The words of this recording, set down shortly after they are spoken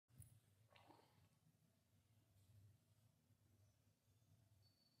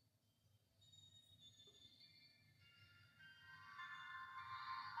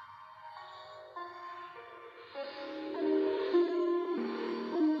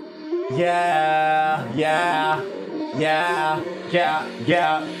Yeah, yeah, yeah, yeah,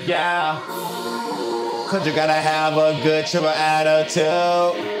 yeah, yeah. Cause you gotta have a good cheerful attitude.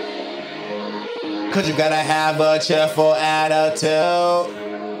 Cause you gotta have a cheerful attitude.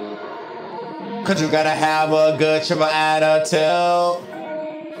 Cause you gotta have a good cheerful attitude.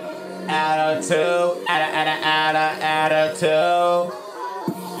 Attitude.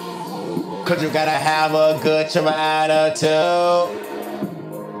 Cause you gotta have a good cheerful attitude.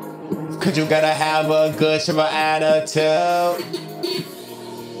 Cause you gotta have a good cheerful attitude.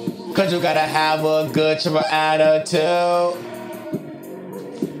 Cause you gotta have a good cheerful attitude.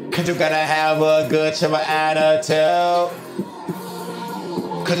 Cause you gotta have a good cheerful attitude.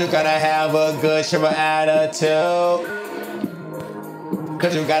 Cause you gotta have a good cheerful attitude.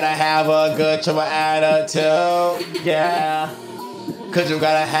 Cause you gotta have a good cheerful attitude. Yeah. Cause you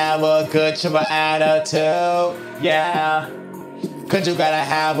gotta have a good cheerful attitude. Yeah. Cause you gotta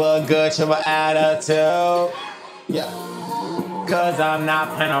have a good cheerful attitude. Yeah. Cause I'm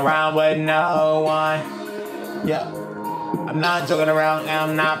not playing around with no one. Yeah. I'm not joking around and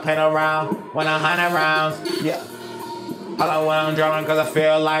I'm not playing around when 100 rounds. Yeah. I love when I'm drumming cause I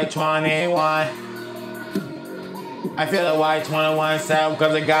feel like 21. I feel like 21 self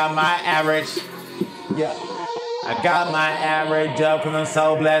cause I got my average. Yeah. I got my average up cause I'm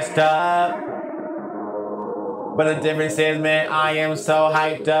so blessed up. But the difference is, man, I am so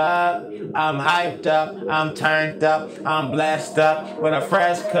hyped up. I'm hyped up, I'm turned up, I'm blessed up with a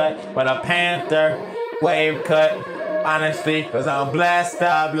fresh cut, with a Panther wave cut. Honestly, cause I'm blessed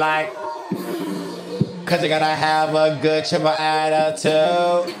up like. Cause you gotta have a good cheerful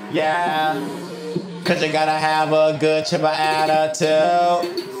attitude. Yeah. Cause you gotta have a good cheerful attitude.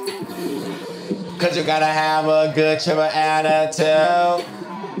 Cause you gotta have a good cheerful attitude.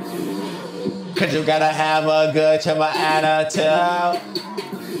 Cause you gotta have a good cheerful attitude.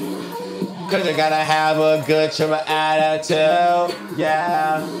 Cause you gotta have a good cheerful attitude.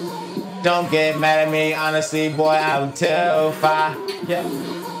 Yeah. Don't get mad at me, honestly, boy, I'm too far. Yeah.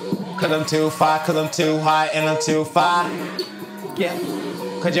 Cause I'm too far, cause I'm too high and I'm too far. Yeah.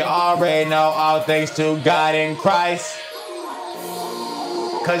 Cause you already know all things to God in Christ.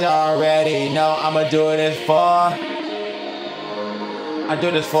 Cause you already know I'ma do this for. I do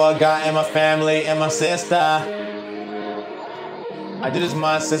this for God and my family and my sister. I do this for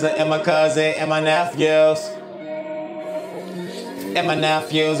my sister and my cousin and my nephews. And my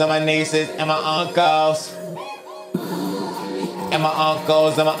nephews and my nieces and my uncles. And my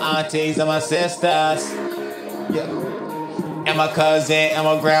uncles and my aunties and my sisters. Yeah. And my cousin and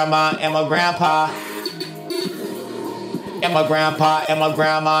my grandma and my grandpa. And my grandpa and my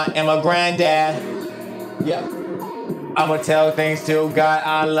grandma and my granddad. Yeah. I'ma tell things to God,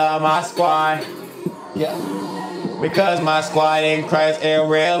 I love my squad. Yeah. Because my squad in Christ, it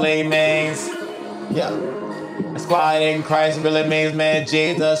really means. Yeah. A squad in Christ really means, man,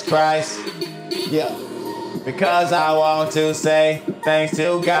 Jesus Christ. Yeah. Because I want to say thanks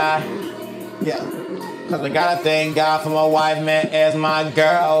to God. Yeah. Cause I gotta thank God for my wife, man, as my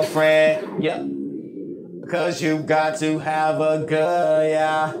girlfriend. Yeah. Cause you got to have a good,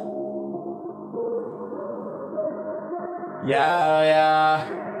 yeah. Yeah, yeah.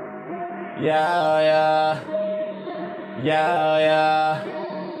 Yeah, yeah. Yeah, yeah.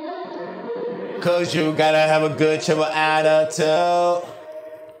 Cause you gotta have a good cheerful attitude.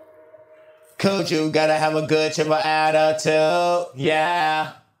 Cause you gotta have a good cheerful attitude.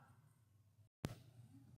 Yeah.